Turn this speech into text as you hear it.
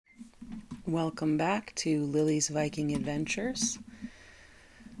Welcome back to Lily's Viking Adventures.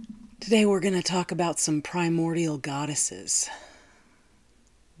 Today we're going to talk about some primordial goddesses.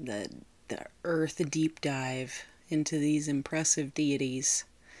 The earth deep dive into these impressive deities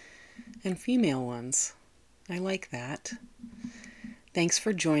and female ones. I like that. Thanks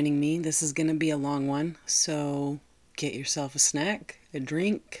for joining me. This is going to be a long one, so get yourself a snack, a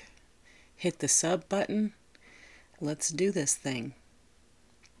drink, hit the sub button. Let's do this thing.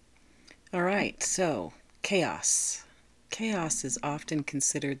 Alright, so chaos. Chaos is often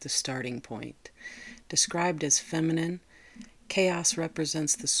considered the starting point. Described as feminine, chaos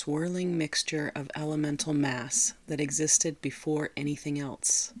represents the swirling mixture of elemental mass that existed before anything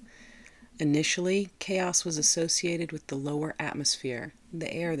else. Initially, chaos was associated with the lower atmosphere,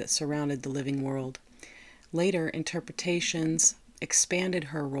 the air that surrounded the living world. Later, interpretations expanded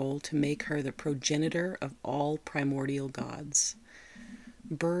her role to make her the progenitor of all primordial gods.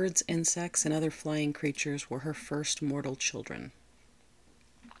 Birds, insects, and other flying creatures were her first mortal children.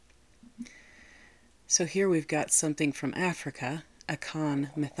 So here we've got something from Africa, Akan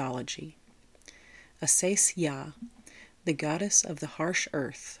mythology. Ases Ya, the goddess of the harsh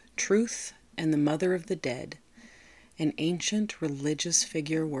earth, truth, and the mother of the dead, an ancient religious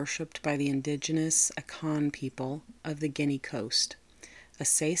figure worshipped by the indigenous Akan people of the Guinea coast.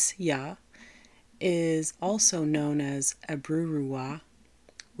 Ases Ya is also known as Abruruwa,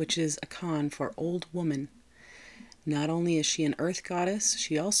 which is Akan for old woman. Not only is she an earth goddess,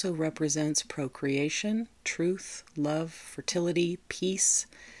 she also represents procreation, truth, love, fertility, peace,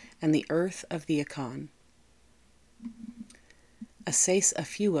 and the earth of the Akan. Ases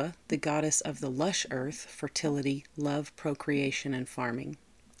Afua, the goddess of the lush earth, fertility, love, procreation, and farming.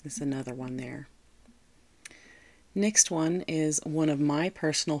 There's another one there. Next one is one of my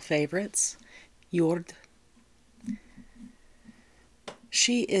personal favorites, Jord.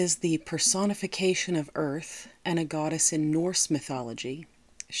 She is the personification of earth and a goddess in Norse mythology.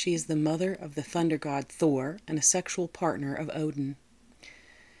 She is the mother of the thunder god Thor and a sexual partner of Odin.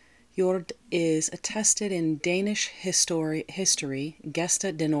 Jord is attested in Danish history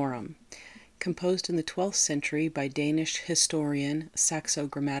Gesta Danorum, composed in the 12th century by Danish historian Saxo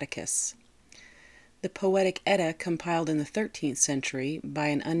Grammaticus. The Poetic Edda compiled in the 13th century by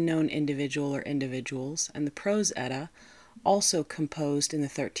an unknown individual or individuals, and the Prose Edda also composed in the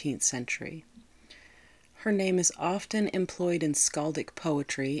 13th century. Her name is often employed in skaldic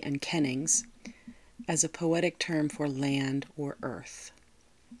poetry and kennings as a poetic term for land or earth.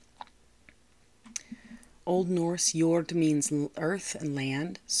 Old Norse Jord means earth and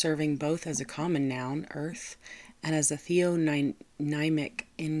land, serving both as a common noun, earth, and as a theonymic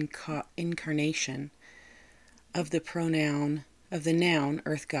incarnation of the noun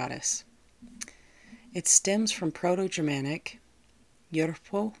earth goddess. It stems from Proto-Germanic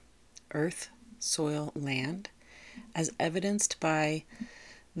Jörpo, earth, soil, land, as evidenced by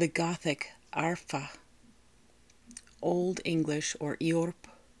the Gothic Arfa, Old English or Iorp,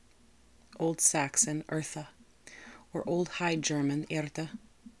 Old Saxon Eartha, or Old High German Erda.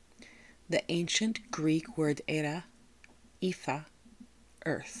 The ancient Greek word era, Itha,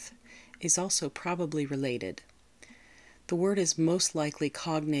 earth, is also probably related. The word is most likely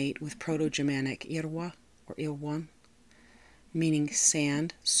cognate with Proto-Germanic Irwa or Ilwan, meaning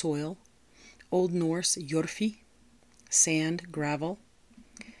sand, soil, Old Norse Jörfi, sand, gravel,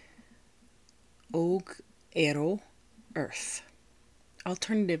 Og Ero, earth.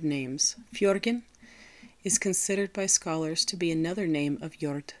 Alternative names. Fjörgyn is considered by scholars to be another name of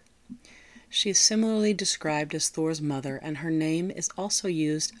Jord. She is similarly described as Thor's mother, and her name is also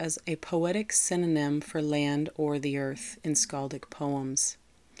used as a poetic synonym for land or the earth in skaldic poems.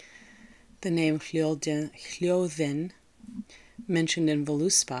 The name Hljóðin, mentioned in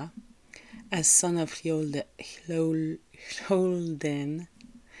Völuspá as son of Hljóðin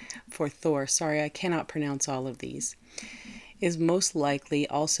for Thor, sorry I cannot pronounce all of these, is most likely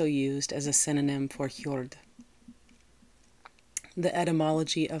also used as a synonym for Hjord. The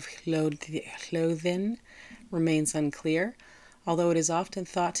etymology of Hljóðin remains unclear, although it is often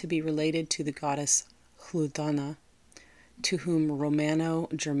thought to be related to the goddess Hludana, to whom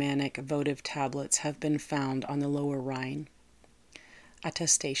Romano-Germanic votive tablets have been found on the Lower Rhine.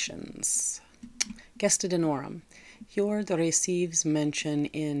 Attestations. Gesta Danorum. Jord receives mention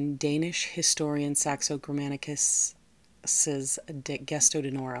in Danish historian Saxo Grammaticus' Gesta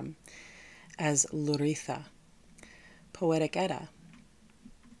Danorum as Luritha. Poetic Edda.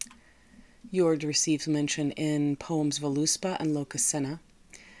 Jord receives mention in poems Völuspá and Lokasenna.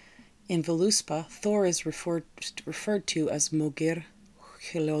 In Völuspá, Thor is referred to as Mogir,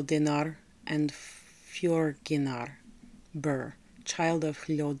 Hljóðinar, and Fjörginar, Bur, child of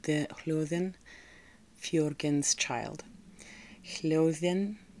Hljóðin, Fjörgen's child.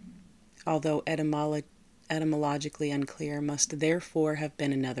 Hljóðin, although etymologically unclear, must therefore have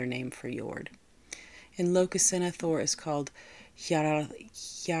been another name for Jord. In Lokasenna, Thor is called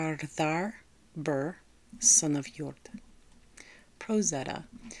Hjarðar Bur, son of Jord. Prozetta.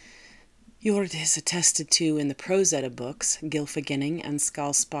 Jord is attested to in the Prozetta books, Gylfaginning and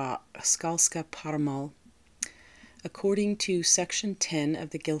Skalska Parmal. According to section 10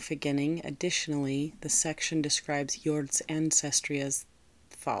 of the Gylfaginning, additionally, the section describes Jord's ancestry as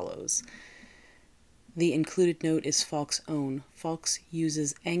follows. The included note is Falk's own. Falk's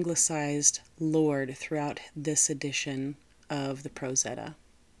uses anglicized Lord throughout this edition of the Prozetta.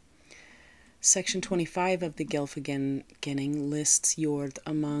 Section 25 of the Gylfaginning lists Jord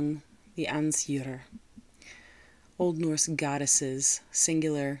among the Ansjur, Old Norse goddesses,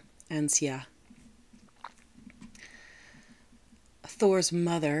 singular Ansja. Thor's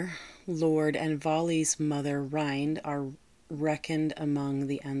mother, Lord, and Vali's mother, Rind, are reckoned among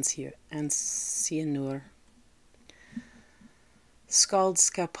the Ansjur.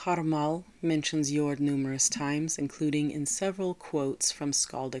 Skaldska Parmal mentions Jord numerous times, including in several quotes from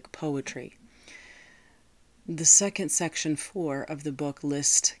skaldic poetry. The second section 4 of the book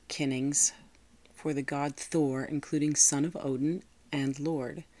lists kinnings for the god Thor, including son of Odin and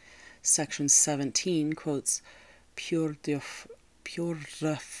Lord. Section 17 quotes Pjordr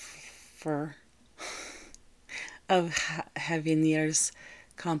of Havinir's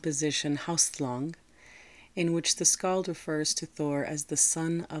composition Haustlang, in which the skald refers to Thor as the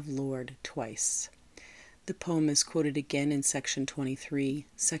son of Lord twice. The poem is quoted again in section 23.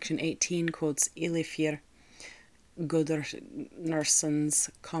 Section 18 quotes Ilifir Gudrnarsson's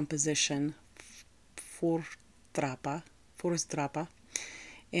composition Forstrapa,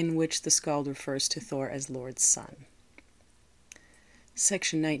 in which the skald refers to Thor as Lord's son.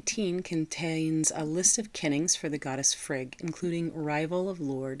 Section 19 contains a list of kinnings for the goddess Frigg, including rival of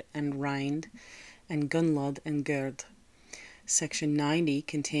Lord and Rind and Gunnlod and Gerd. Section 90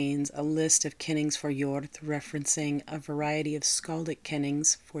 contains a list of kinnings for Jord, referencing a variety of skaldic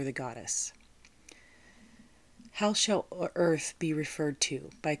kinnings for the goddess. How shall Earth be referred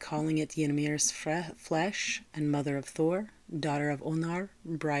to? By calling it Ymir's flesh and mother of Thor, daughter of Onar,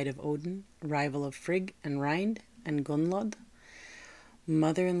 bride of Odin, rival of Frigg and Rind and Gunnlod,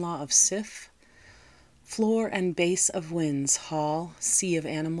 mother-in-law of Sif, floor and base of winds, hall, sea of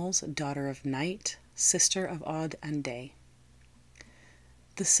animals, daughter of night, sister of Odd and Day.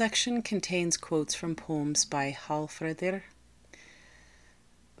 The section contains quotes from poems by Hallfreðr,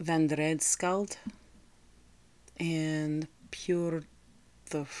 Vandredskald, and Pjordrofr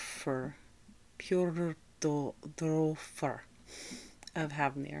of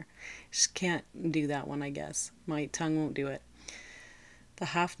Havnir. Just can't do that one, I guess. My tongue won't do it. The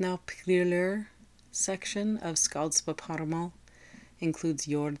Hafnaprilur section of Skaldska Parmal includes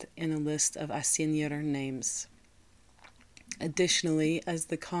Jord in a list of Asinjur names. Additionally, as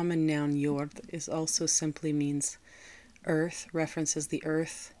the common noun Jord is also simply means earth, references to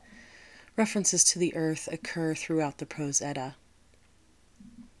the earth occur throughout the Prozetta.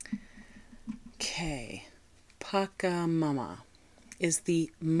 Okay. Pachamama is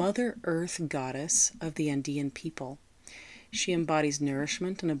the Mother Earth goddess of the Andean people. She embodies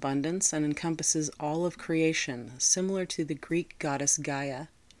nourishment and abundance and encompasses all of creation, similar to the Greek goddess Gaia.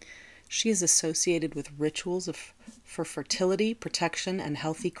 She is associated with rituals for fertility, protection, and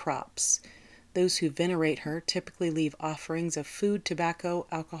healthy crops. Those who venerate her typically leave offerings of food, tobacco,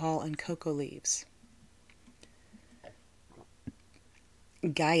 alcohol, and cocoa leaves.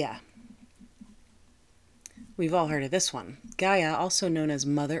 Gaia. We've all heard of this one. Gaia, also known as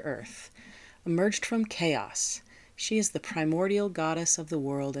Mother Earth, emerged from chaos. She is the primordial goddess of the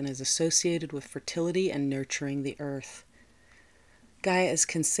world and is associated with fertility and nurturing the earth. Gaia is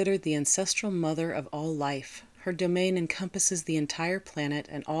considered the ancestral mother of all life. Her domain encompasses the entire planet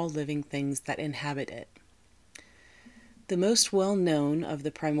and all living things that inhabit it. The most well-known of the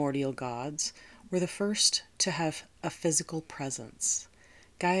primordial gods were the first to have a physical presence.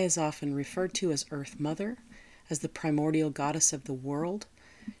 Gaia is often referred to as Earth Mother, as the primordial goddess of the world.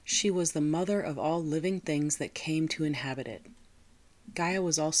 She was the mother of all living things that came to inhabit it. Gaia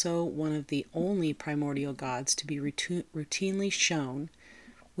was also one of the only primordial gods to be routinely shown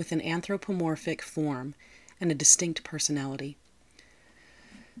with an anthropomorphic form and a distinct personality.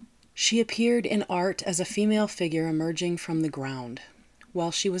 She appeared in art as a female figure emerging from the ground.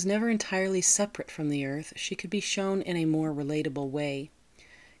 While she was never entirely separate from the earth, she could be shown in a more relatable way.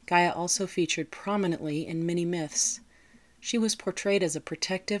 Gaia also featured prominently in many myths. She was portrayed as a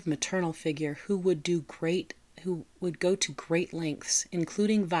protective maternal figure who would do great who would go to great lengths,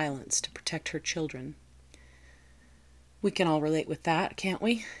 including violence, to protect her children. We can all relate with that, can't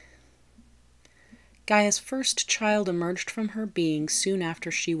we? Gaia's first child emerged from her being soon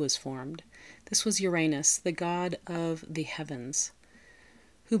after she was formed. This was Uranus, the god of the heavens,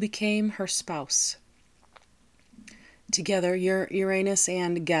 who became her spouse. Together, Uranus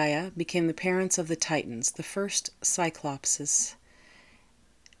and Gaia became the parents of the Titans, the first Cyclopses,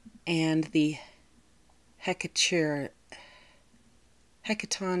 and the Hecatonchires.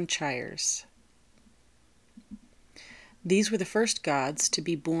 These were the first gods to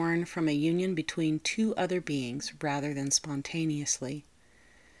be born from a union between two other beings rather than spontaneously.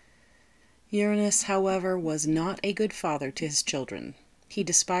 Uranus, however, was not a good father to his children. He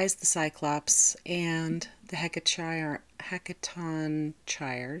despised the Cyclops and the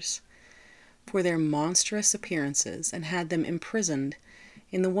Hecatonchires for their monstrous appearances and had them imprisoned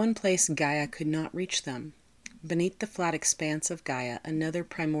in the one place Gaia could not reach them. Beneath the flat expanse of Gaia, another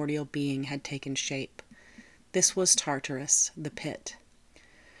primordial being had taken shape. This was Tartarus, the pit.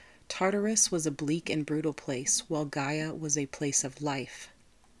 Tartarus was a bleak and brutal place, while Gaia was a place of life.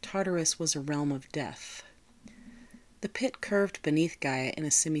 Tartarus was a realm of death. The pit curved beneath Gaia in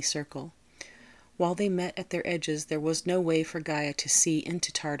a semicircle. While they met at their edges, there was no way for Gaia to see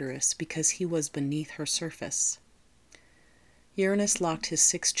into Tartarus because he was beneath her surface. Uranus locked his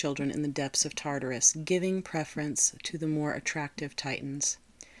 6 children in the depths of Tartarus, giving preference to the more attractive Titans.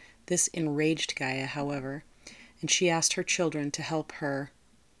 This enraged Gaia, however, and she asked her children to help her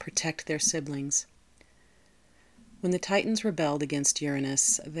protect their siblings. When the Titans rebelled against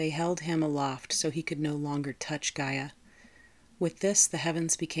Uranus, they held him aloft so he could no longer touch Gaia. With this, the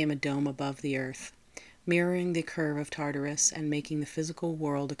heavens became a dome above the earth, mirroring the curve of Tartarus and making the physical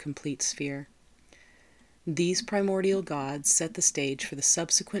world a complete sphere. These primordial gods set the stage for the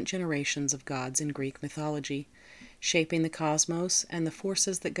subsequent generations of gods in Greek mythology, shaping the cosmos and the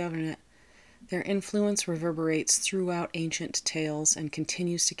forces that govern it. Their influence reverberates throughout ancient tales and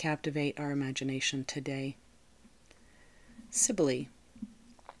continues to captivate our imagination today. Cybele.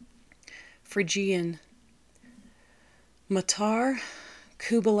 Phrygian. Matar,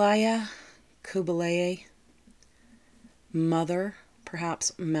 Kubelaya, Mother,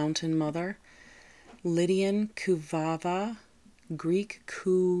 perhaps Mountain Mother. Lydian, Kuvava, Greek,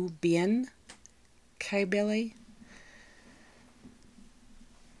 Kubian, Kybele,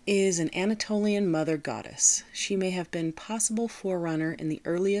 is an Anatolian mother goddess. She may have been possible forerunner in the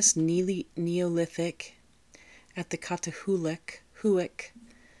earliest Neolithic at the Catahuic.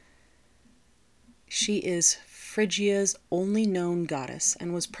 She is Phrygia's only known goddess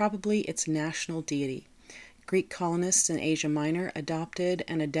and was probably its national deity. Greek colonists in Asia Minor adopted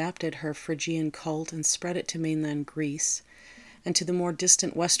and adapted her Phrygian cult and spread it to mainland Greece and to the more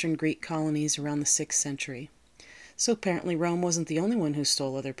distant Western Greek colonies around the 6th century. So apparently Rome wasn't the only one who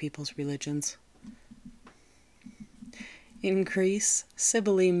stole other people's religions. In Greece,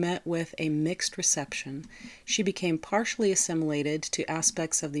 Cybele met with a mixed reception. She became partially assimilated to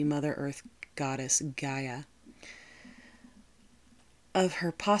aspects of the Mother Earth goddess Gaia, of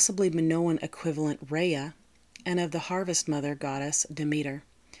her possibly Minoan equivalent Rhea, and of the harvest mother goddess Demeter.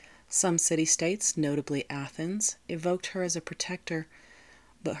 Some city-states, notably Athens, evoked her as a protector,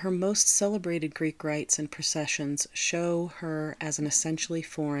 but her most celebrated Greek rites and processions show her as an essentially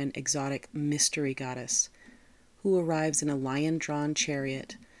foreign, exotic mystery goddess, who arrives in a lion-drawn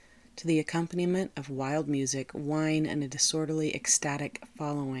chariot to the accompaniment of wild music, wine, and a disorderly, ecstatic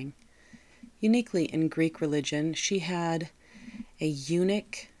following. Uniquely in Greek religion, she had a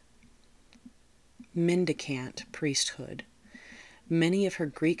eunuch mendicant priesthood. Many of her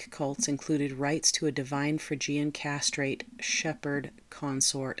Greek cults included rites to a divine Phrygian castrate shepherd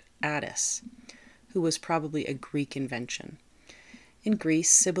consort, Attis, who was probably a Greek invention. In Greece,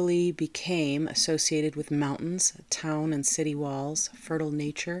 Cybele became associated with mountains, town and city walls, fertile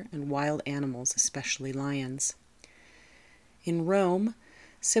nature, and wild animals, especially lions. In Rome,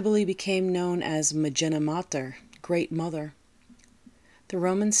 Cybele became known as Magna Mater, Great Mother. The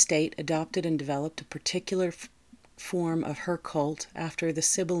Roman state adopted and developed a particular form of her cult after the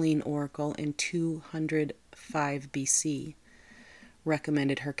Sibylline oracle in 205 BC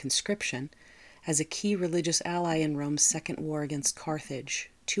recommended her conscription as a key religious ally in Rome's Second War against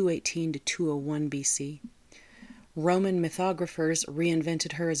Carthage, 218 to 201 BC. Roman mythographers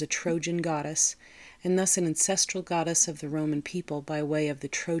reinvented her as a Trojan goddess, and thus an ancestral goddess of the Roman people by way of the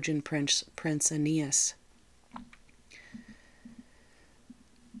Trojan prince Aeneas.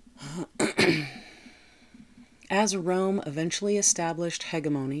 As Rome eventually established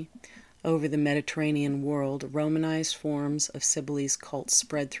hegemony over the Mediterranean world, Romanized forms of Cybele's cult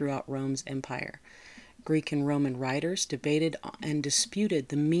spread throughout Rome's empire. Greek and Roman writers debated and disputed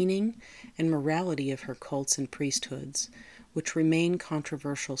the meaning and morality of her cults and priesthoods, which remain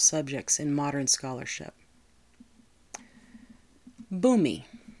controversial subjects in modern scholarship. Bhumi,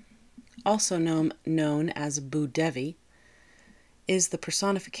 also known as Bhudevi, is the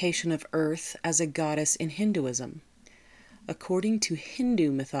personification of Earth as a goddess in Hinduism. According to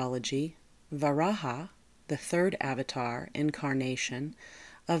Hindu mythology, Varaha, the third avatar incarnation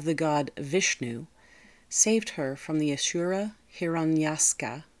of the god Vishnu, saved her from the Asura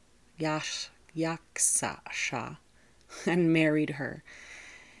Yaksha and married her.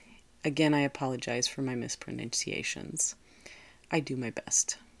 Again, I apologize for my mispronunciations. I do my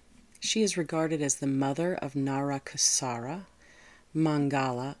best. She is regarded as the mother of Narakusara,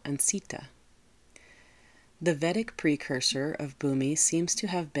 Mangala, and Sita. The Vedic precursor of Bhumi seems to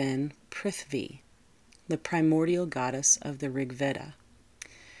have been Prithvi, the primordial goddess of the Rig Veda.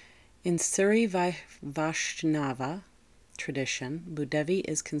 In Suri Vaishnava tradition, Bhudevi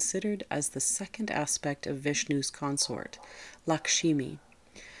is considered as the second aspect of Vishnu's consort, Lakshmi,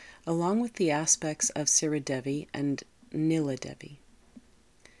 along with the aspects of Siridevi and Niladevi.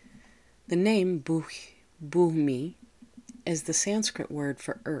 The name Bhumi is the Sanskrit word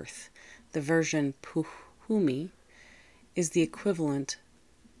for earth. The version Bhumi is the equivalent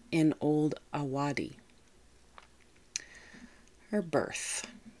in Old Awadhi. Her birth.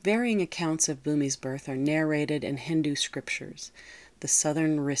 Varying accounts of Bhumi's birth are narrated in Hindu scriptures. The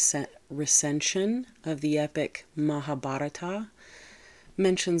southern recension of the epic Mahabharata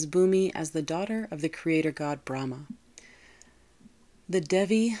mentions Bhumi as the daughter of the creator god Brahma. The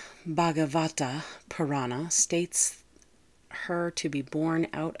Devi Bhagavata Purana states her to be born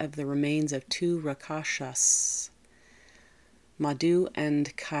out of the remains of two Rakshasas, Madhu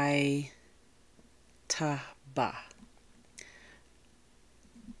and Kaitaba.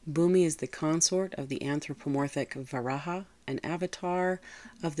 Bhumi is the consort of the anthropomorphic Varaha, an avatar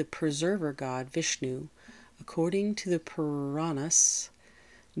of the preserver god Vishnu. According to the Puranas,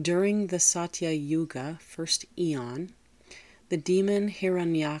 during the Satya Yuga, first eon, the demon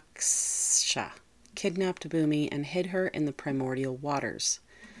Hiranyaksha kidnapped Bhumi and hid her in the primordial waters.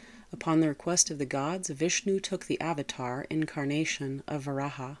 Upon the request of the gods, Vishnu took the avatar incarnation of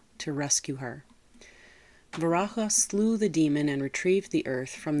Varaha to rescue her. Varaha slew the demon and retrieved the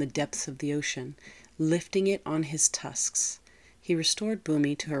earth from the depths of the ocean, lifting it on his tusks. He restored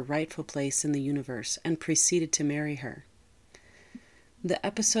Bhumi to her rightful place in the universe and proceeded to marry her. The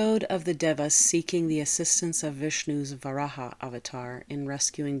episode of the Devas seeking the assistance of Vishnu's Varaha avatar in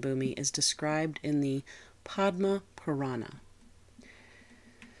rescuing Bhumi is described in the Padma Purana.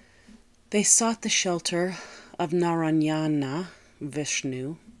 They sought the shelter of Narayana,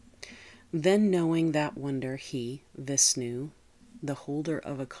 Vishnu. Then, knowing that wonder, he, Vishnu, the holder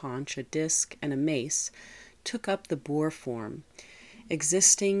of a conch, a disc, and a mace, took up the boar form,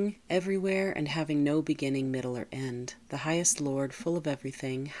 existing everywhere and having no beginning, middle, or end, the highest Lord, full of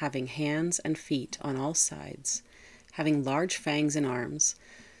everything, having hands and feet on all sides, having large fangs and arms,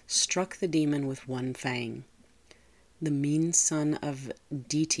 struck the demon with one fang. The mean son of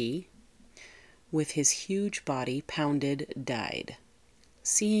Diti, with his huge body pounded, died.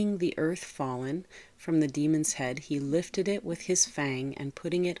 Seeing the earth fallen from the demon's head, he lifted it with his fang, and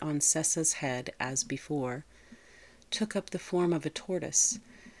putting it on Sessa's head as before, took up the form of a tortoise.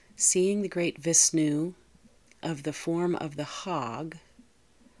 Seeing the great Vishnu of the form of the hog,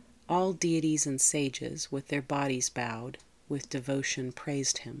 all deities and sages, with their bodies bowed, with devotion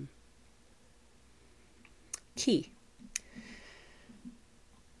praised him. Ki.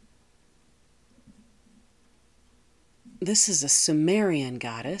 This is a Sumerian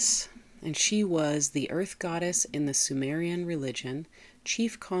goddess, and she was the earth goddess in the Sumerian religion,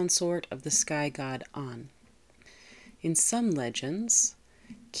 chief consort of the sky god An. In some legends,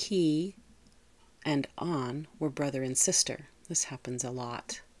 Ki and An were brother and sister. This happens a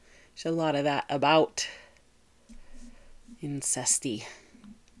lot. There's a lot of that about incesty.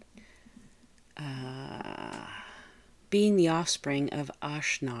 Being the offspring of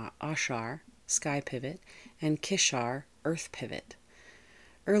Ashar, sky pivot, and Kishar, earth pivot,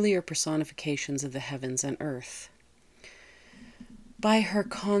 earlier personifications of the heavens and earth. By her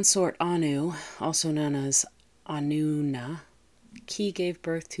consort Anu, also known as Anuna, Ki gave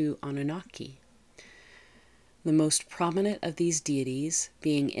birth to Anunnaki. The most prominent of these deities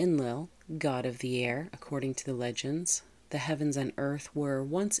being Enlil, god of the air, according to the legends. The heavens and earth were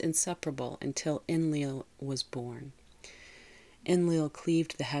once inseparable until Enlil was born. Enlil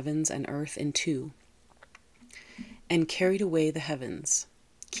cleaved the heavens and earth in two, and carried away the heavens.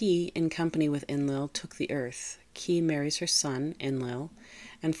 Ki, in company with Enlil, took the earth. Ki marries her son, Enlil,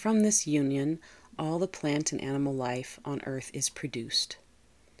 and from this union, all the plant and animal life on Earth is produced.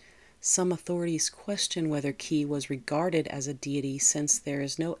 Some authorities question whether Ki was regarded as a deity since there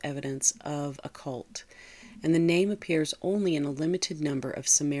is no evidence of a cult, and the name appears only in a limited number of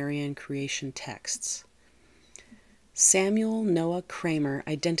Sumerian creation texts. Samuel Noah Kramer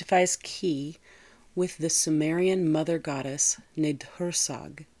identifies Ki with the Sumerian mother goddess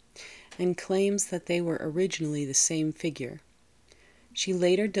Nidhursag and claims that they were originally the same figure. She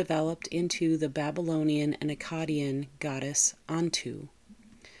later developed into the Babylonian and Akkadian goddess Antu,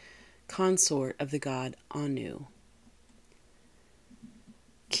 consort of the god Anu.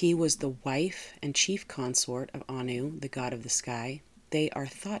 Ki was the wife and chief consort of Anu, the god of the sky. They are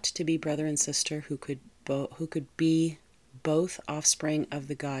thought to be brother and sister who could be both offspring of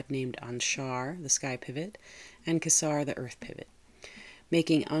the god named Anshar, the sky pivot, and Kesar, the earth pivot,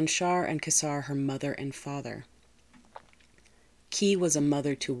 making Anshar and Kesar her mother and father. Ki was a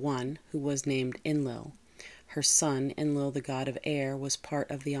mother to one, who was named Enlil. Her son, Enlil, the god of air, was part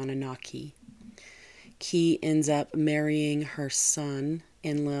of the Anunnaki. Ki ends up marrying her son,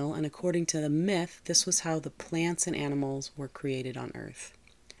 Enlil, and according to the myth, this was how the plants and animals were created on Earth.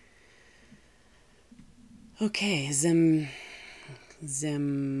 Okay,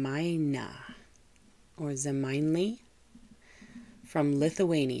 Zemaina, or Zemainli, from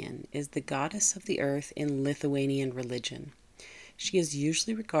Lithuanian, is the goddess of the earth in Lithuanian religion. She is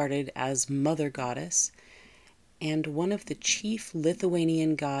usually regarded as mother goddess and one of the chief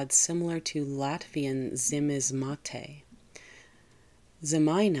Lithuanian gods, similar to Latvian Zimismate.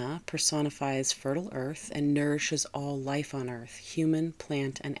 Zemaina personifies fertile earth and nourishes all life on earth, human,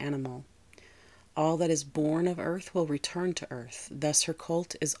 plant, and animal. All that is born of earth will return to earth, thus her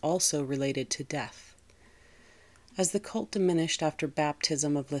cult is also related to death. As the cult diminished after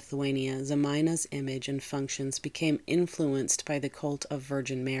baptism of Lithuania, Zemaina's image and functions became influenced by the cult of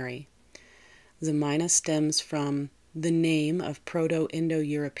Virgin Mary. Zemaina stems from the name of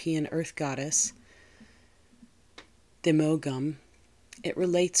Proto-Indo-European earth goddess Demogum. It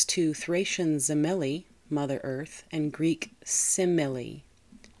relates to Thracian Zemeli, Mother Earth, and Greek Semele.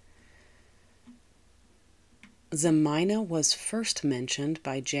 Zemaina was first mentioned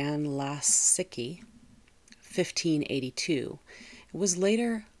by Jan Lassicki, 1582. It was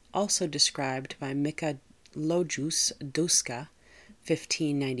later also described by Mikalojus Duska,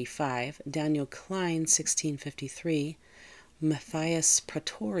 1595, Daniel Klein, 1653, Matthias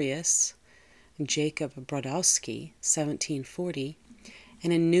Praetorius, Jacob Brodowski, 1740,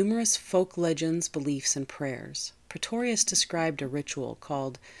 and in numerous folk legends, beliefs, and prayers. Praetorius described a ritual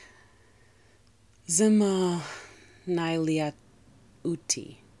called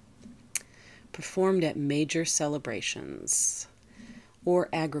Zemaniliauti, performed at major celebrations or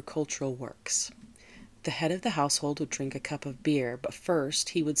agricultural works. The head of the household would drink a cup of beer, but first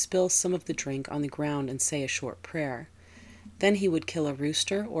he would spill some of the drink on the ground and say a short prayer. Then he would kill a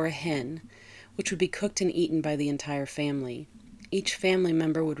rooster or a hen, which would be cooked and eaten by the entire family. Each family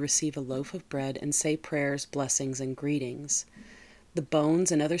member would receive a loaf of bread and say prayers, blessings, and greetings. The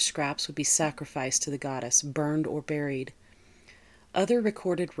bones and other scraps would be sacrificed to the goddess, burned or buried. Other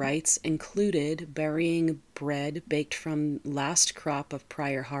recorded rites included burying bread baked from last crop of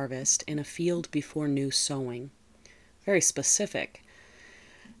prior harvest in a field before new sowing. Very specific.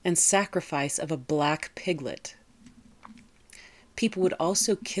 And sacrifice of a black piglet. People would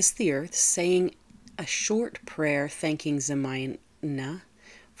also kiss the earth, saying a short prayer thanking Zemaina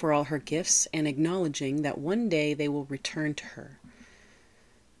for all her gifts and acknowledging that one day they will return to her.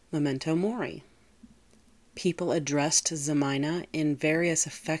 Memento Mori. People addressed Zemaina in various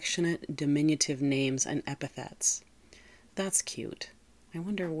affectionate diminutive names and epithets. That's cute. I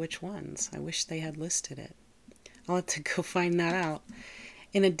wonder which ones. I wish they had listed it. I'll have to go find that out.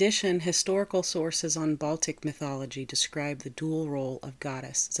 In addition, historical sources on Baltic mythology describe the dual role of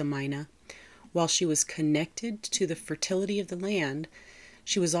goddess Zemaina. While she was connected to the fertility of the land,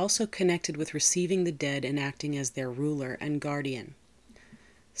 she was also connected with receiving the dead and acting as their ruler and guardian.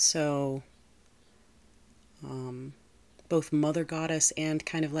 So, both mother goddess and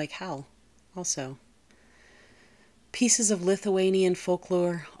kind of like hell also. Pieces of Lithuanian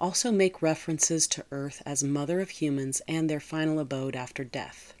folklore also make references to Earth as mother of humans and their final abode after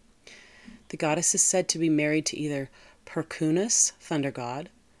death. The goddess is said to be married to either Perkūnas, thunder god,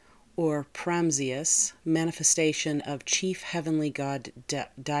 or Pramzius, manifestation of chief heavenly god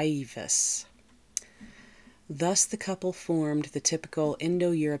Daivus. Thus the couple formed the typical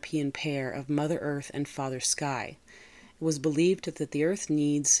Indo-European pair of Mother Earth and Father Sky. It was believed that the earth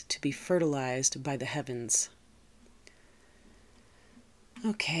needs to be fertilized by the heavens.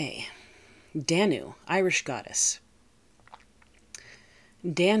 Okay, Danu, Irish goddess.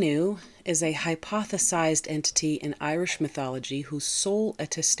 Danu is a hypothesized entity in Irish mythology whose sole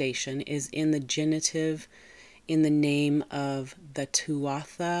attestation is in the genitive in the name of the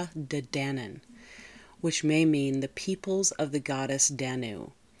Tuatha De Danann, which may mean the peoples of the goddess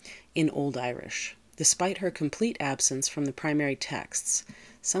Danu in Old Irish. Despite her complete absence from the primary texts,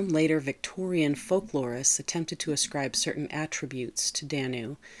 some later Victorian folklorists attempted to ascribe certain attributes to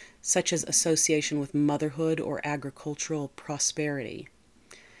Danu, such as association with motherhood or agricultural prosperity.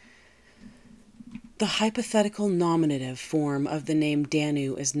 The hypothetical nominative form of the name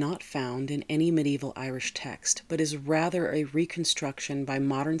Danu is not found in any medieval Irish text, but is rather a reconstruction by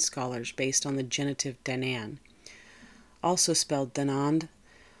modern scholars based on the genitive Danan, also spelled Danand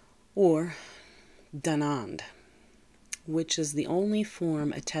or Danand, which is the only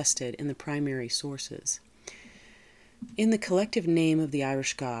form attested in the primary sources. In the collective name of the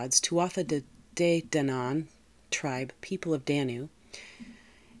Irish gods, Tuatha De Danann, tribe, people of Danu.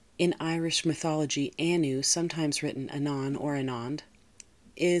 In Irish mythology, Anu, sometimes written Anan or Anand,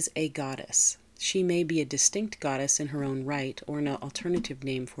 is a goddess. She may be a distinct goddess in her own right or an alternative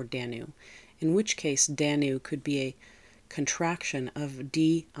name for Danu, in which case Danu could be a contraction of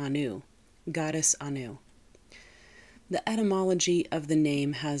Di Anu, goddess Anu. The etymology of the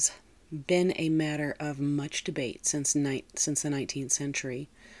name has been a matter of much debate since the 19th century,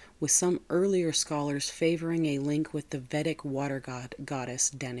 with some earlier scholars favoring a link with the Vedic water goddess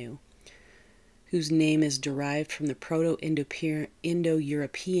Danu, whose name is derived from the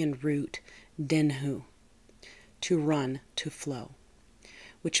Proto-Indo-European root denhu, to run, to flow,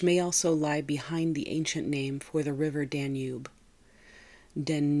 which may also lie behind the ancient name for the river Danube,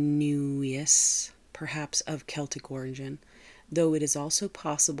 Danuius, perhaps of Celtic origin, though it is also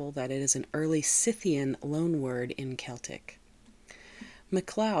possible that it is an early Scythian loanword in Celtic.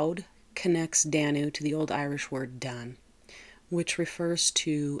 MacLeod connects Danu to the Old Irish word Dan, which refers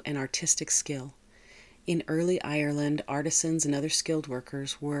to an artistic skill. In early Ireland, artisans and other skilled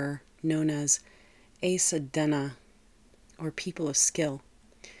workers were known as Asa Dana, or people of skill.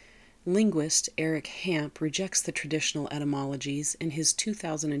 Linguist Eric Hamp rejects the traditional etymologies in his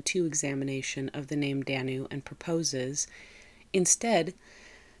 2002 examination of the name Danu and proposes, instead,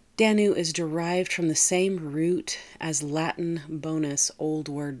 Danu is derived from the same root as Latin bonus old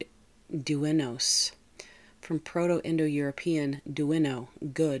word duenos, from Proto-Indo-European dueno,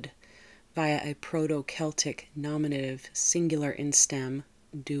 good, via a Proto-Celtic nominative singular in stem,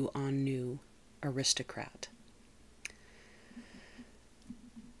 duanu, aristocrat.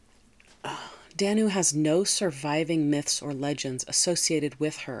 Danu has no surviving myths or legends associated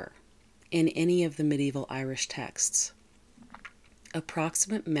with her in any of the medieval Irish texts.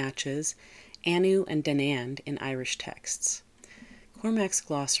 Approximate matches Anu and Danand in Irish texts. Cormac's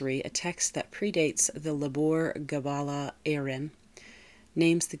Glossary, a text that predates the Lebor Gabala Éireann,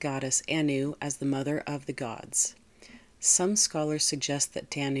 names the goddess Anu as the mother of the gods. Some scholars suggest that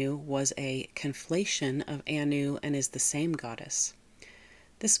Danu was a conflation of Anu and is the same goddess.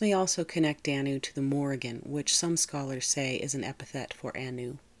 This may also connect Danu to the Morrigan, which some scholars say is an epithet for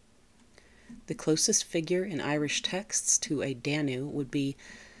Anu. The closest figure in Irish texts to a Danu would be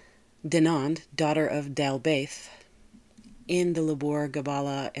Danand, daughter of Dalbeath, in the Lebor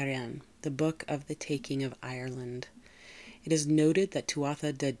Gabala Éireann, the Book of the Taking of Ireland. It is noted that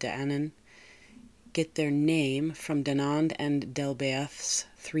Tuatha De Danann get their name from Danand and Dalbeath's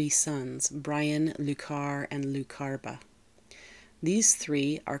three sons, Brian, Lucar, and Lucarba. These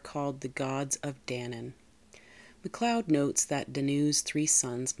three are called the gods of Danann. MacLeod notes that Danu's three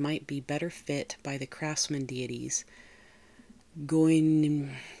sons might be better fit by the craftsman deities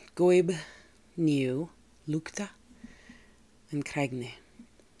Goib, Niu, Lukta, and Cragne,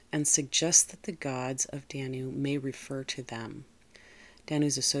 and suggests that the gods of Danu may refer to them.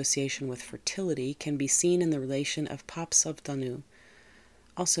 Danu's association with fertility can be seen in the relation of Paps of Danu,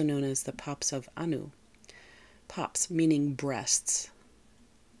 also known as the Paps of Anu. Paps meaning breasts.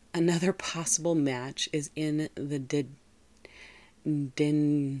 Another possible match is in the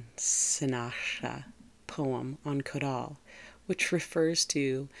Dinsinasha poem on Codal, which refers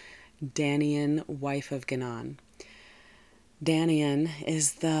to Danian, wife of Ganon. Danian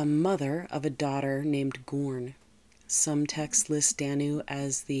is the mother of a daughter named Gorn. Some texts list Danu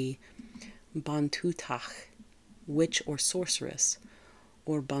as the Bantutach, witch or sorceress,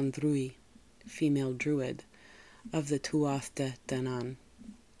 or Bandrui, female druid, of the Tuatha De Danann.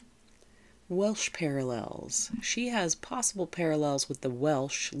 Welsh parallels. She has possible parallels with the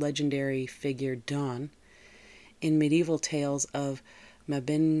Welsh legendary figure Don in medieval tales of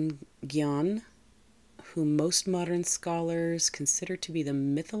Mabinogion, whom most modern scholars consider to be the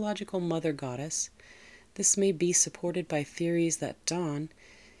mythological mother goddess. This may be supported by theories that Dawn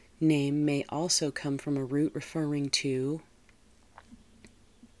name may also come from a root referring to.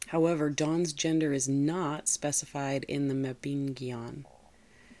 However, Dawn's gender is not specified in the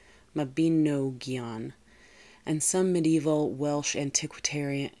Mabinogion, and some medieval Welsh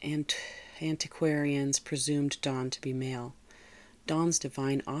antiquarians presumed Dawn to be male. Dawn's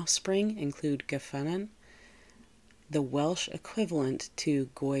divine offspring include Gefenen, the Welsh equivalent to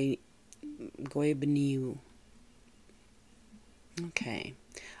Goebniu. Okay.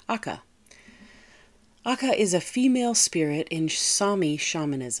 Akka. Akka is a female spirit in Sami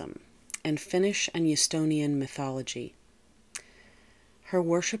shamanism and Finnish and Estonian mythology. Her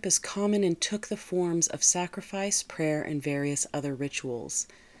worship is common and took the forms of sacrifice, prayer, and various other rituals.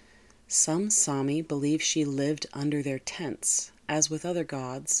 Some Sami believe she lived under their tents, as with other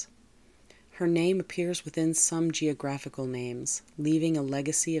gods. Her name appears within some geographical names, leaving a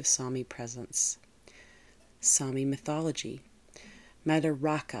legacy of Sami presence. Sami mythology.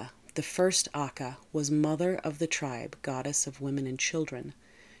 Madaraka, the first Akka, was mother of the tribe, goddess of women and children,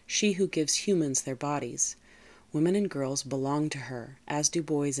 she who gives humans their bodies. Women and girls belong to her, as do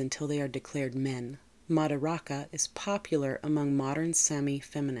boys until they are declared men. Madaraka is popular among modern Sami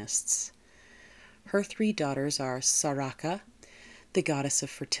feminists. Her 3 daughters are Saraka, the goddess of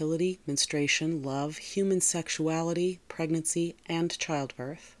fertility, menstruation, love, human sexuality, pregnancy, and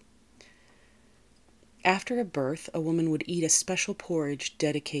childbirth. After a birth, a woman would eat a special porridge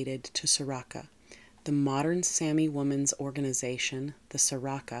dedicated to Saraka. The modern Sami women's organization, the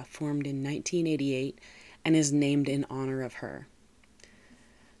Saraka, formed in 1988 and is named in honor of her.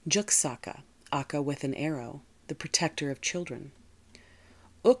 Juksaka, Akka with an arrow, the protector of children.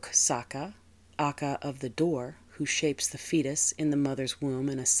 Uksaka, Akka of the door, who shapes the fetus in the mother's womb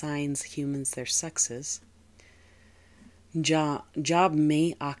and assigns humans their sexes.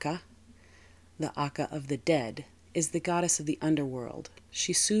 Jabme Akka, the Akka of the dead, is the goddess of the underworld.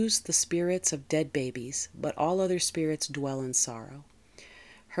 She soothes the spirits of dead babies, but all other spirits dwell in sorrow.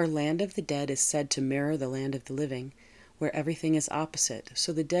 Her land of the dead is said to mirror the land of the living, where everything is opposite,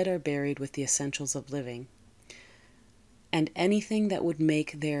 so the dead are buried with the essentials of living, and anything that would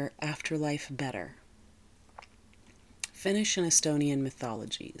make their afterlife better. Finnish and Estonian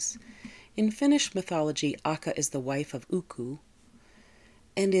mythologies. In Finnish mythology, Akka is the wife of Ukko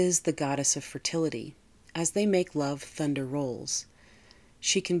and is the goddess of fertility. As they make love, thunder rolls.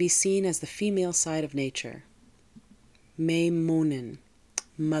 She can be seen as the female side of nature. Maimonen,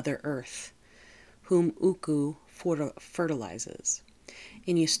 Mother Earth, whom Ukko fertilizes.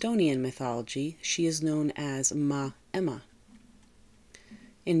 In Estonian mythology, she is known as Ma Emma.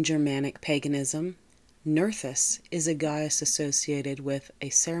 In Germanic paganism, Nerthus is a goddess associated with a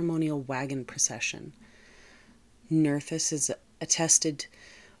ceremonial wagon procession. Nerthus is attested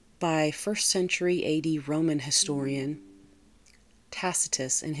by 1st century AD Roman historian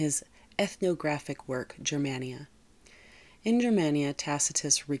Tacitus in his ethnographic work Germania. In Germania,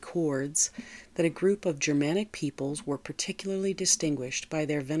 Tacitus records that a group of Germanic peoples were particularly distinguished by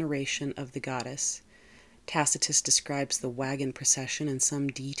their veneration of the goddess. Tacitus describes the wagon procession in some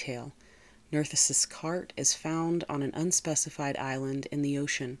detail. Nerthus's cart is found on an unspecified island in the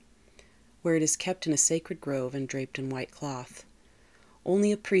ocean, where it is kept in a sacred grove and draped in white cloth.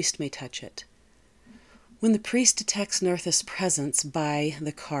 Only a priest may touch it. When the priest detects Nerthus' presence by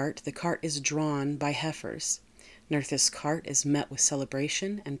the cart is drawn by heifers. Nerthus' cart is met with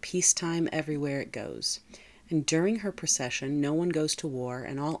celebration and peacetime everywhere it goes. And during her procession, no one goes to war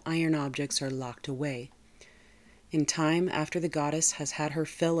and all iron objects are locked away. In time, after the goddess has had her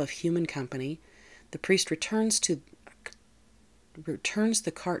fill of human company, the priest returns the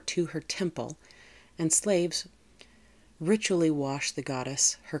cart to her temple, and slaves ritually wash the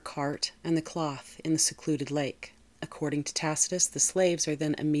goddess, her cart, and the cloth in the secluded lake. According to Tacitus, the slaves are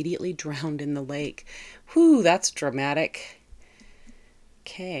then immediately drowned in the lake. Whew, that's dramatic.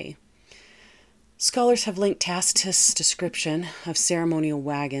 Okay. Scholars have linked Tacitus' description of ceremonial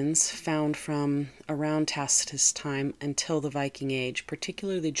wagons found from around Tacitus' time until the Viking Age,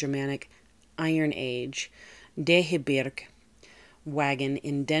 particularly the Germanic Iron Age, Deheberg wagon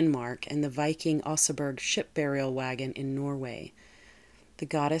in Denmark, and the Viking Oseberg ship burial wagon in Norway. The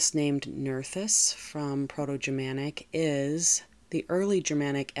goddess named Nerthus from Proto-Germanic is the early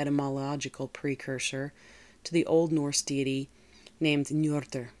Germanic etymological precursor to the Old Norse deity named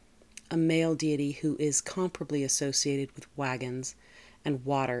Njordr, a male deity who is comparably associated with wagons and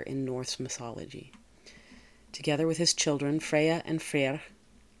water in Norse mythology. Together with his children, Freya and Freyr,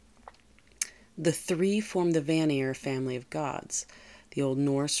 the 3 form the Vanir family of gods. The Old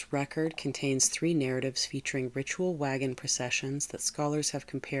Norse record contains 3 narratives featuring ritual wagon processions that scholars have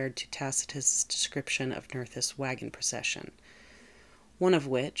compared to Tacitus' description of Nerthus' wagon procession, one of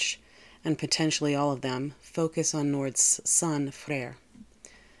which, and potentially all of them, focus on Nord's son, Freyr.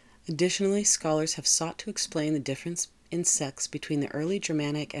 Additionally, scholars have sought to explain the difference in sex between the early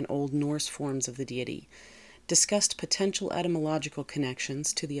Germanic and Old Norse forms of the deity, discussed potential etymological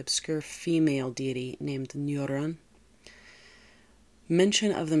connections to the obscure female deity named Njörun,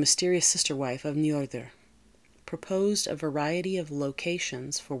 mention of the mysterious sister wife of Njörður, proposed a variety of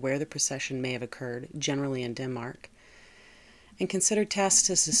locations for where the procession may have occurred, generally in Denmark, and considered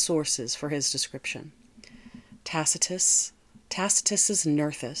Tacitus' sources for his description. Tacitus's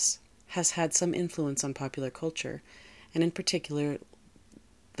Nerthus has had some influence on popular culture, and in particular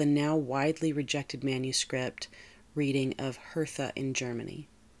the now widely rejected manuscript reading of Hertha in Germany.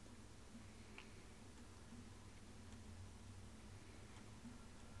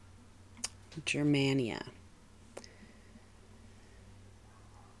 Germania.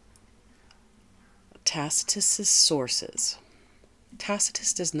 Tacitus's sources.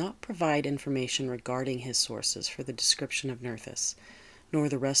 Tacitus does not provide information regarding his sources for the description of Nerthus, nor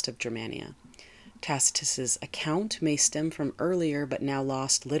the rest of Germania. Tacitus's account may stem from earlier but now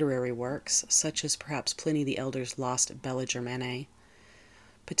lost literary works, such as perhaps Pliny the Elder's lost Bella Germanae.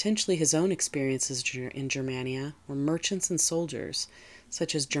 Potentially his own experiences in Germania were merchants and soldiers,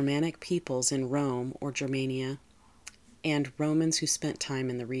 such as Germanic peoples in Rome or Germania, and Romans who spent time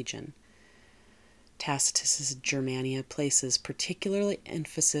in the region. Tacitus's Germania places particular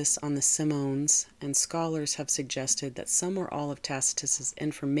emphasis on the Simones, and scholars have suggested that some or all of Tacitus's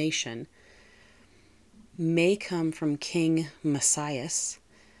information may come from King Massius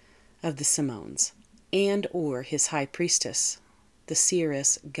of the Simones, and or his high priestess, the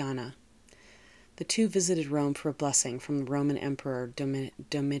seeress Gana. The two visited Rome for a blessing from the Roman Emperor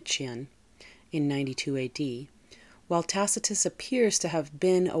Domitian in 92 AD. While Tacitus appears to have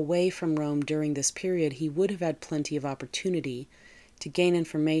been away from Rome during this period, he would have had plenty of opportunity to gain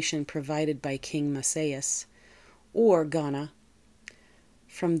information provided by King Massius or Gana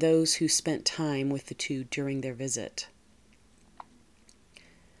from those who spent time with the two during their visit.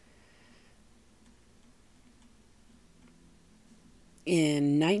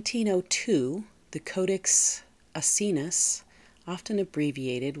 In 1902, the Codex Asinus, often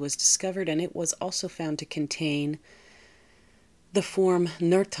abbreviated, was discovered, and it was also found to contain the form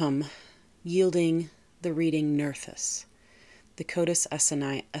Nertum, yielding the reading Nerthus. The Codex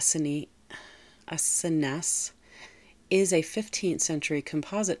Asinus is a 15th century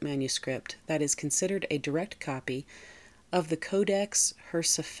composite manuscript that is considered a direct copy of the Codex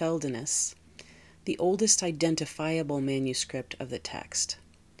Hersafeldinus, the oldest identifiable manuscript of the text.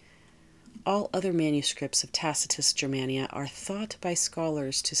 All other manuscripts of Tacitus Germania are thought by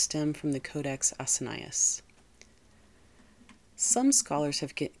scholars to stem from the Codex Asinus. Some scholars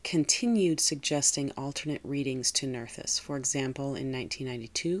have continued suggesting alternate readings to Nerthus. For example, in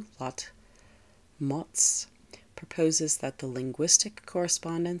 1992, Lot Motz proposes that the linguistic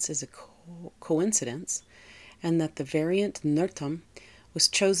correspondence is a coincidence, and that the variant Nertum was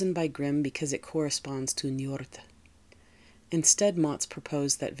chosen by Grimm because it corresponds to Njord. Instead, Motz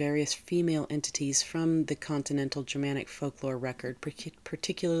proposed that various female entities from the continental Germanic folklore record,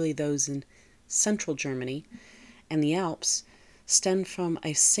 particularly those in central Germany and the Alps, stem from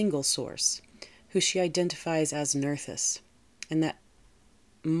a single source, who she identifies as Nerthus, and that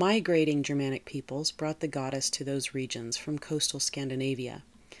migrating Germanic peoples brought the goddess to those regions from coastal Scandinavia.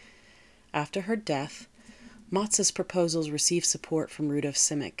 After her death, Motz's proposals received support from Rudolf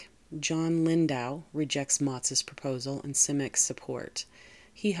Simek. John Lindau rejects Motz's proposal and Simek's support.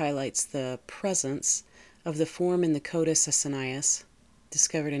 He highlights the presence of the form in the Codex Asinus,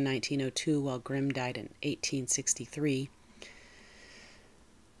 discovered in 1902 while Grimm died in 1863,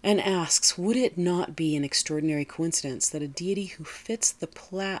 and asks, would it not be an extraordinary coincidence that a deity who fits the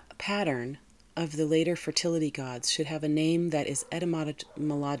pattern of the later fertility gods should have a name that is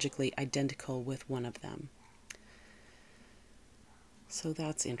etymologically identical with one of them? So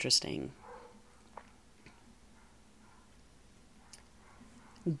that's interesting.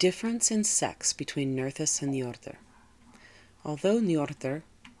 Difference in sex between Nerthus and Njörður. Although Njörður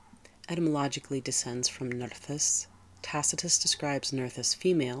etymologically descends from Nerthus, Tacitus describes Nerthus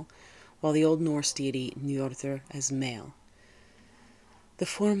female, while the Old Norse deity Njörður as male. The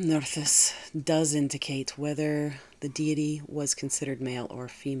form Nerthus does indicate whether the deity was considered male or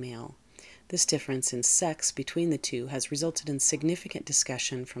female. This difference in sex between the two has resulted in significant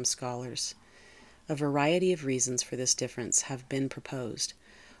discussion from scholars. A variety of reasons for this difference have been proposed.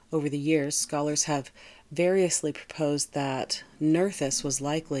 Over the years, scholars have variously proposed that Nerthus was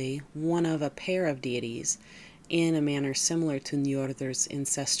likely one of a pair of deities in a manner similar to Njordr's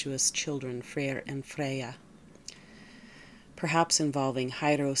incestuous children Freyr and Freya, perhaps involving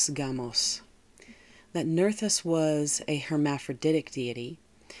Hyros Gamos. That Nerthus was a hermaphroditic deity,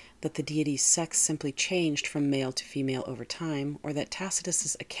 that the deity's sex simply changed from male to female over time, or that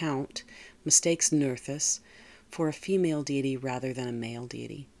Tacitus's account mistakes Nerthus for a female deity rather than a male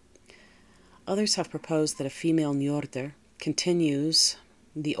deity. Others have proposed that a female Njordr continues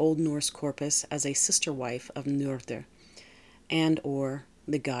the Old Norse corpus as a sister wife of Njordr, and or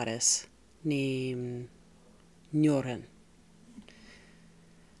the goddess named Njörn.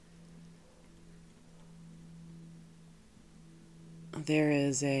 There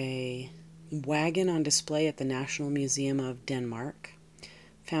is a wagon on display at the National Museum of Denmark,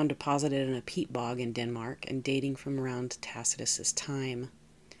 found deposited in a peat bog in Denmark and dating from around Tacitus's time.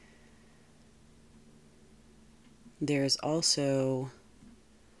 There's also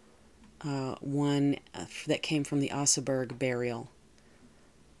one that came from the Oseberg burial,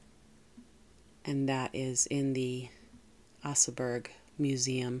 and that is in the Oseberg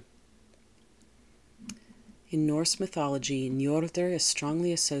Museum. In Norse mythology, Njordr is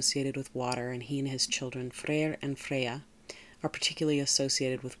strongly associated with water, and he and his children, Freyr and Freya, are particularly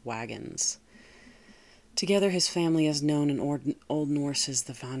associated with wagons. Together, his family is known in Old Norse as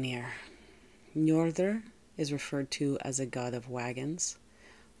the Vanir. Njordr is referred to as a god of wagons,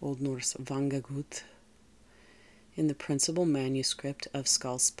 Old Norse Vangagud, in the principal manuscript of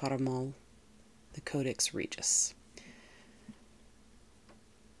Skalsparmal, the Codex Regius.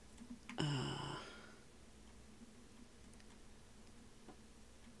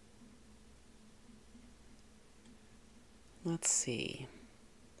 Let's see.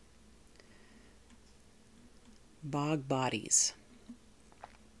 Bog bodies.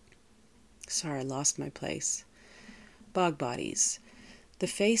 Sorry, I lost my place. Bog bodies. The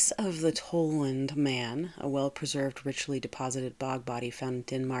face of the Toland man, a well-preserved, richly deposited bog body found in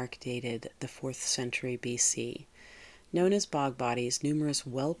Denmark dated the 4th century BC. Known as bog bodies, numerous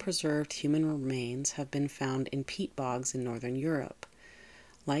well-preserved human remains have been found in peat bogs in northern Europe.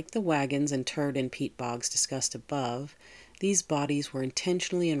 Like the wagons interred in peat bogs discussed above, these bodies were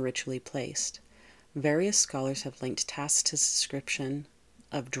intentionally and ritually placed. Various scholars have linked Tacitus' description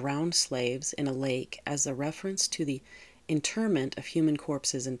of drowned slaves in a lake as a reference to the interment of human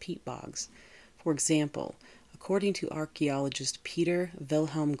corpses in peat bogs. For example, according to archaeologist Peter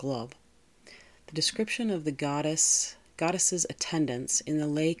Wilhelm Glob, the description of the goddess's attendance in the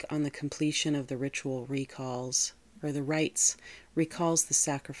lake on the completion of the ritual rites recalls the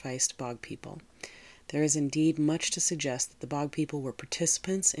sacrificed bog people. There is indeed much to suggest that the bog people were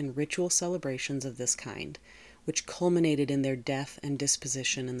participants in ritual celebrations of this kind, which culminated in their death and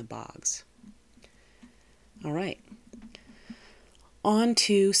disposition in the bogs. All right. On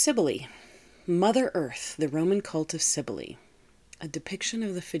to Cybele. Mother Earth, the Roman cult of Cybele. A depiction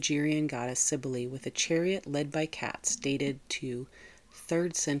of the Phrygian goddess Cybele with a chariot led by cats dated to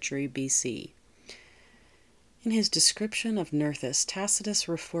 3rd century BC. In his description of Nerthus, Tacitus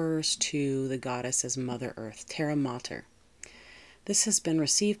refers to the goddess as Mother Earth, Terra Mater. This has been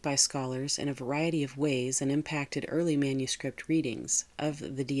received by scholars in a variety of ways and impacted early manuscript readings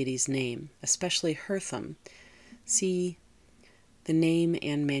of the deity's name, especially Hertham. See the name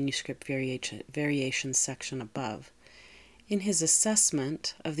and manuscript variations section above. In his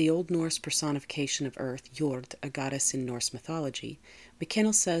assessment of the Old Norse personification of Earth, Jord, a goddess in Norse mythology,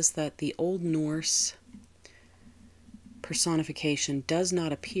 McKinnell says that the Old Norse personification does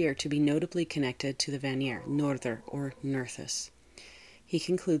not appear to be notably connected to the Vanir, Njordr, or Nerthus. He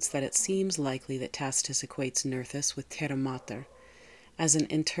concludes that it seems likely that Tacitus equates Nerthus with Terra Mater as an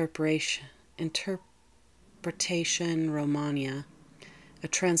interpretation Romania, a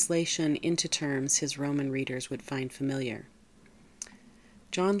translation into terms his Roman readers would find familiar.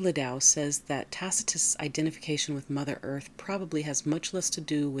 John Liddell says that Tacitus' identification with Mother Earth probably has much less to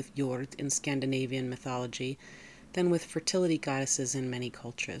do with Jord in Scandinavian mythology than with fertility goddesses in many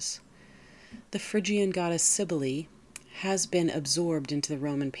cultures. The Phrygian goddess Cybele has been absorbed into the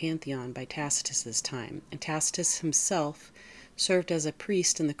Roman pantheon by Tacitus's time, and Tacitus himself served as a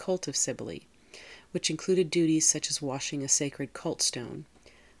priest in the cult of Cybele, which included duties such as washing a sacred cult stone.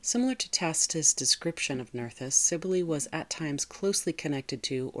 Similar to Tacitus' description of Nerthus, Cybele was at times closely connected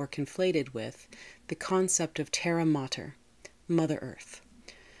to or conflated with the concept of Terra Mater, Mother Earth.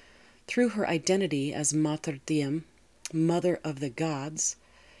 Through her identity as Mater Diem, Mother of the Gods,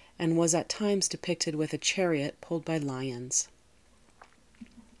 and was at times depicted with a chariot pulled by lions.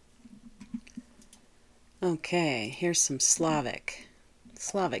 Okay, here's some Slavic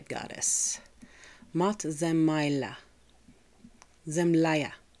Slavic goddess. Zemlya.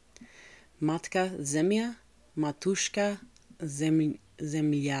 Matka Zemlya, Matushka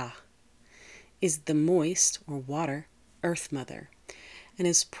Zemlya, is the moist, or water, earth mother, and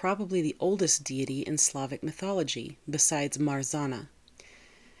is probably the oldest deity in Slavic mythology, besides Marzana.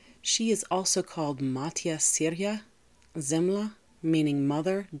 She is also called Matya Sirya Zemla, meaning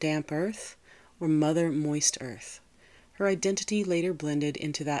mother damp earth, or mother moist earth. Her identity later blended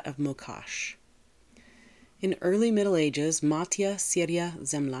into that of Mokash. In early Middle Ages, Matya Sirya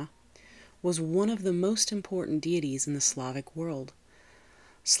Zemla was one of the most important deities in the Slavic world.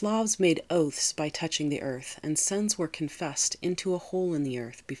 Slavs made oaths by touching the earth, and sins were confessed into a hole in the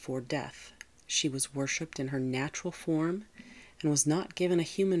earth before death. She was worshipped in her natural form and was not given a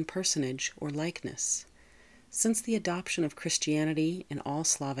human personage or likeness. Since the adoption of Christianity in all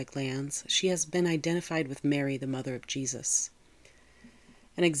Slavic lands, she has been identified with Mary, the mother of Jesus.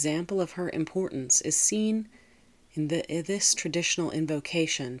 An example of her importance is seen in this traditional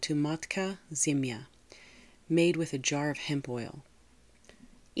invocation to Matka Zemlya, made with a jar of hemp oil.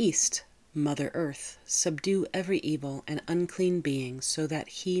 East, Mother Earth, subdue every evil and unclean being, so that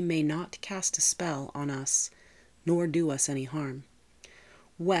he may not cast a spell on us, nor do us any harm.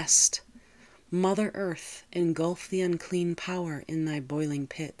 West, Mother Earth, engulf the unclean power in thy boiling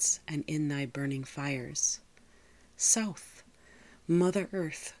pits and in thy burning fires. South, Mother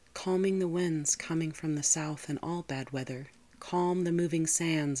Earth, calming the winds coming from the south and all bad weather, calm the moving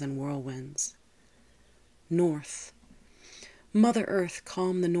sands and whirlwinds. North, Mother Earth,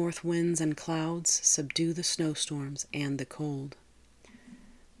 calm the north winds and clouds, subdue the snowstorms and the cold.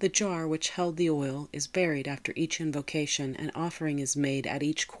 The jar which held the oil is buried after each invocation, and offering is made at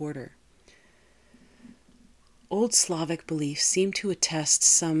each quarter. Old Slavic beliefs seem to attest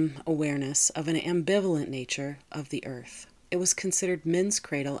some awareness of an ambivalent nature of the earth. It was considered men's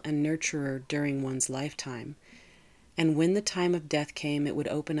cradle and nurturer during one's lifetime, and when the time of death came, it would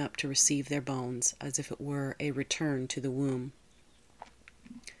open up to receive their bones, as if it were a return to the womb.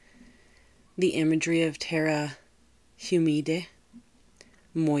 The imagery of terra humide,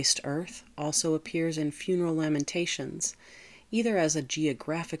 moist earth, also appears in funeral lamentations, either as a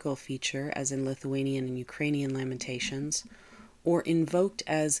geographical feature, as in Lithuanian and Ukrainian lamentations, or invoked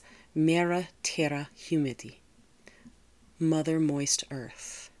as mera terra humidi, mother moist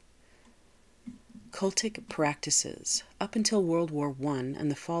earth. Cultic practices. Up until World War I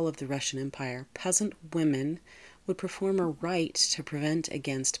and the fall of the Russian Empire, peasant women would perform a rite to prevent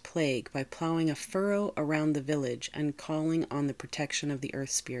against plague by plowing a furrow around the village and calling on the protection of the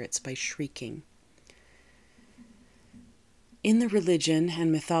earth spirits by shrieking. In the religion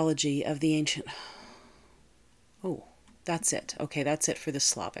and mythology of the ancient... Oh, that's it. Okay, that's it for the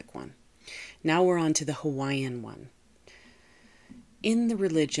Slavic one. Now we're on to the Hawaiian one. In the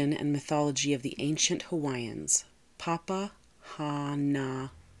religion and mythology of the ancient Hawaiians, Papa Hana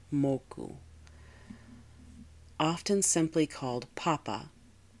Moku, often simply called Papa,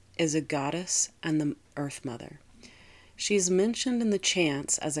 is a goddess and the Earth Mother. She is mentioned in the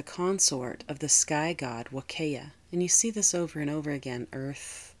chants as a consort of the sky god Wakea, and you see this over and over again,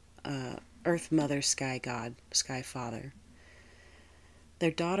 Earth Mother, Sky God, Sky Father.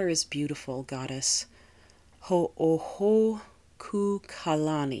 Their daughter is beautiful goddess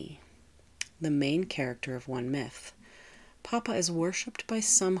Ho'ohokukalani, the main character of one myth. Papa is worshipped by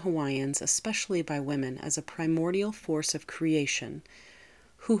some Hawaiians, especially by women, as a primordial force of creation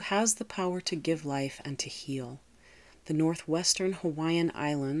who has the power to give life and to heal. The northwestern Hawaiian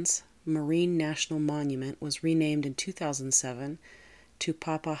Islands Marine National Monument was renamed in 2007 to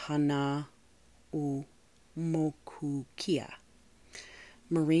Papa Hana Mokukia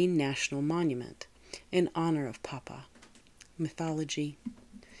Marine National Monument in honor of Papa. Mythology.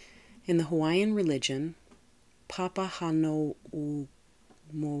 In the Hawaiian religion, Papa Hano'umoku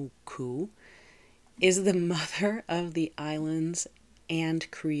is the mother of the islands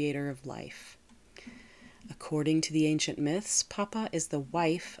and creator of life. According to the ancient myths, Papa is the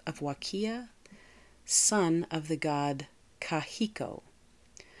wife of Wakea, son of the god Kahiko.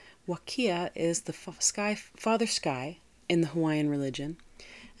 Wakea is the Father Sky in the Hawaiian religion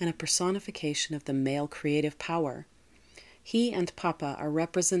and a personification of the male creative power. He and Papa are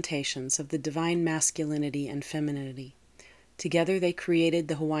representations of the divine masculinity and femininity. Together they created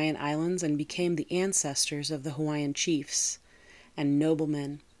the Hawaiian Islands and became the ancestors of the Hawaiian chiefs and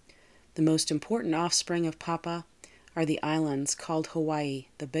noblemen. The most important offspring of Papa are the islands called Hawaii,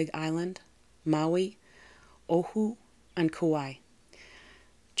 the Big Island, Maui, Oahu, and Kauai.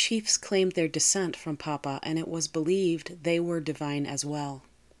 Chiefs claimed their descent from Papa, and it was believed they were divine as well.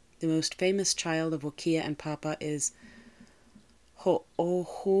 The most famous child of Wakea and Papa is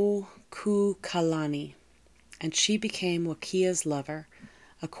Ho'ohukukalani, and she became Wakia's lover,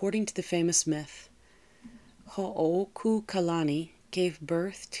 according to the famous myth. Ho'okukalani gave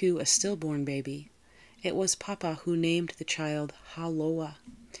birth to a stillborn baby. It was Papa who named the child Haloa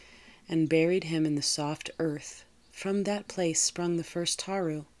and buried him in the soft earth. From that place sprung the first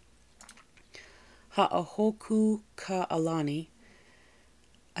Taru. Ha'ohukukalani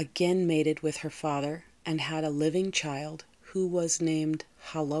again mated with her father and had a living child who was named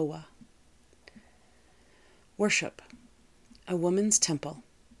Haloa. Worship. A woman's temple,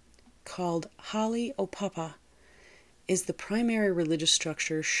 called Hali o Papa, is the primary religious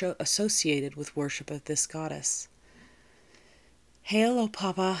structure associated with worship of this goddess. Hail o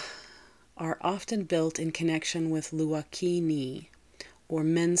Papa are often built in connection with luakini, or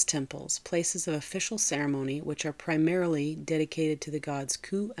men's temples, places of official ceremony which are primarily dedicated to the gods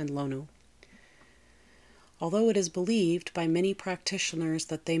Ku and Lonu. Although it is believed by many practitioners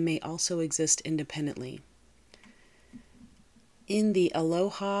that they may also exist independently. In the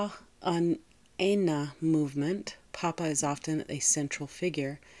Aloha Aina movement, Papa is often a central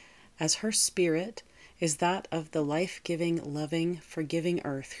figure, as her spirit is that of the life-giving, loving, forgiving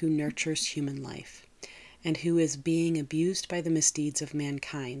earth who nurtures human life, and who is being abused by the misdeeds of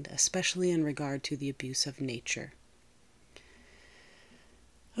mankind, especially in regard to the abuse of nature.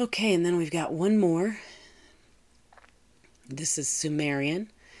 Okay, and then we've got one more. This is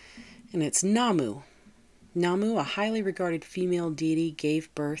Sumerian, and it's Namu. Namu, a highly regarded female deity,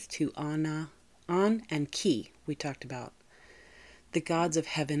 gave birth to An and Ki, we talked about, the gods of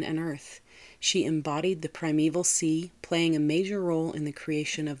heaven and earth. She embodied the primeval sea, playing a major role in the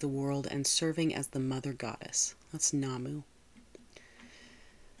creation of the world and serving as the mother goddess. That's Namu.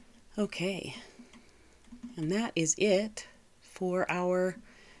 Okay, and that is it for our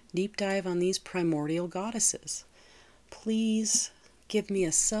deep dive on these primordial goddesses. Please give me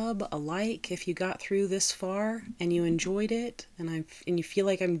a sub, a like if you got through this far and you enjoyed it, and you feel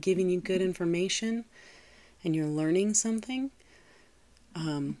like I'm giving you good information and you're learning something.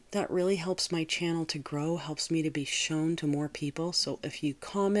 That really helps my channel to grow, helps me to be shown to more people. So if you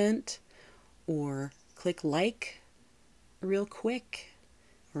comment or click like real quick,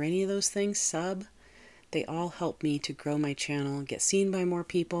 or any of those things, sub, they all help me to grow my channel, get seen by more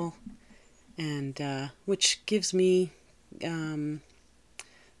people, and which gives me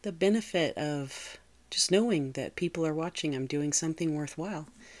the benefit of just knowing that people are watching. I'm doing something worthwhile.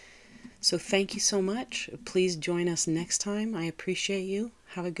 So thank you so much. Please join us next time. I appreciate you.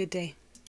 Have a good day.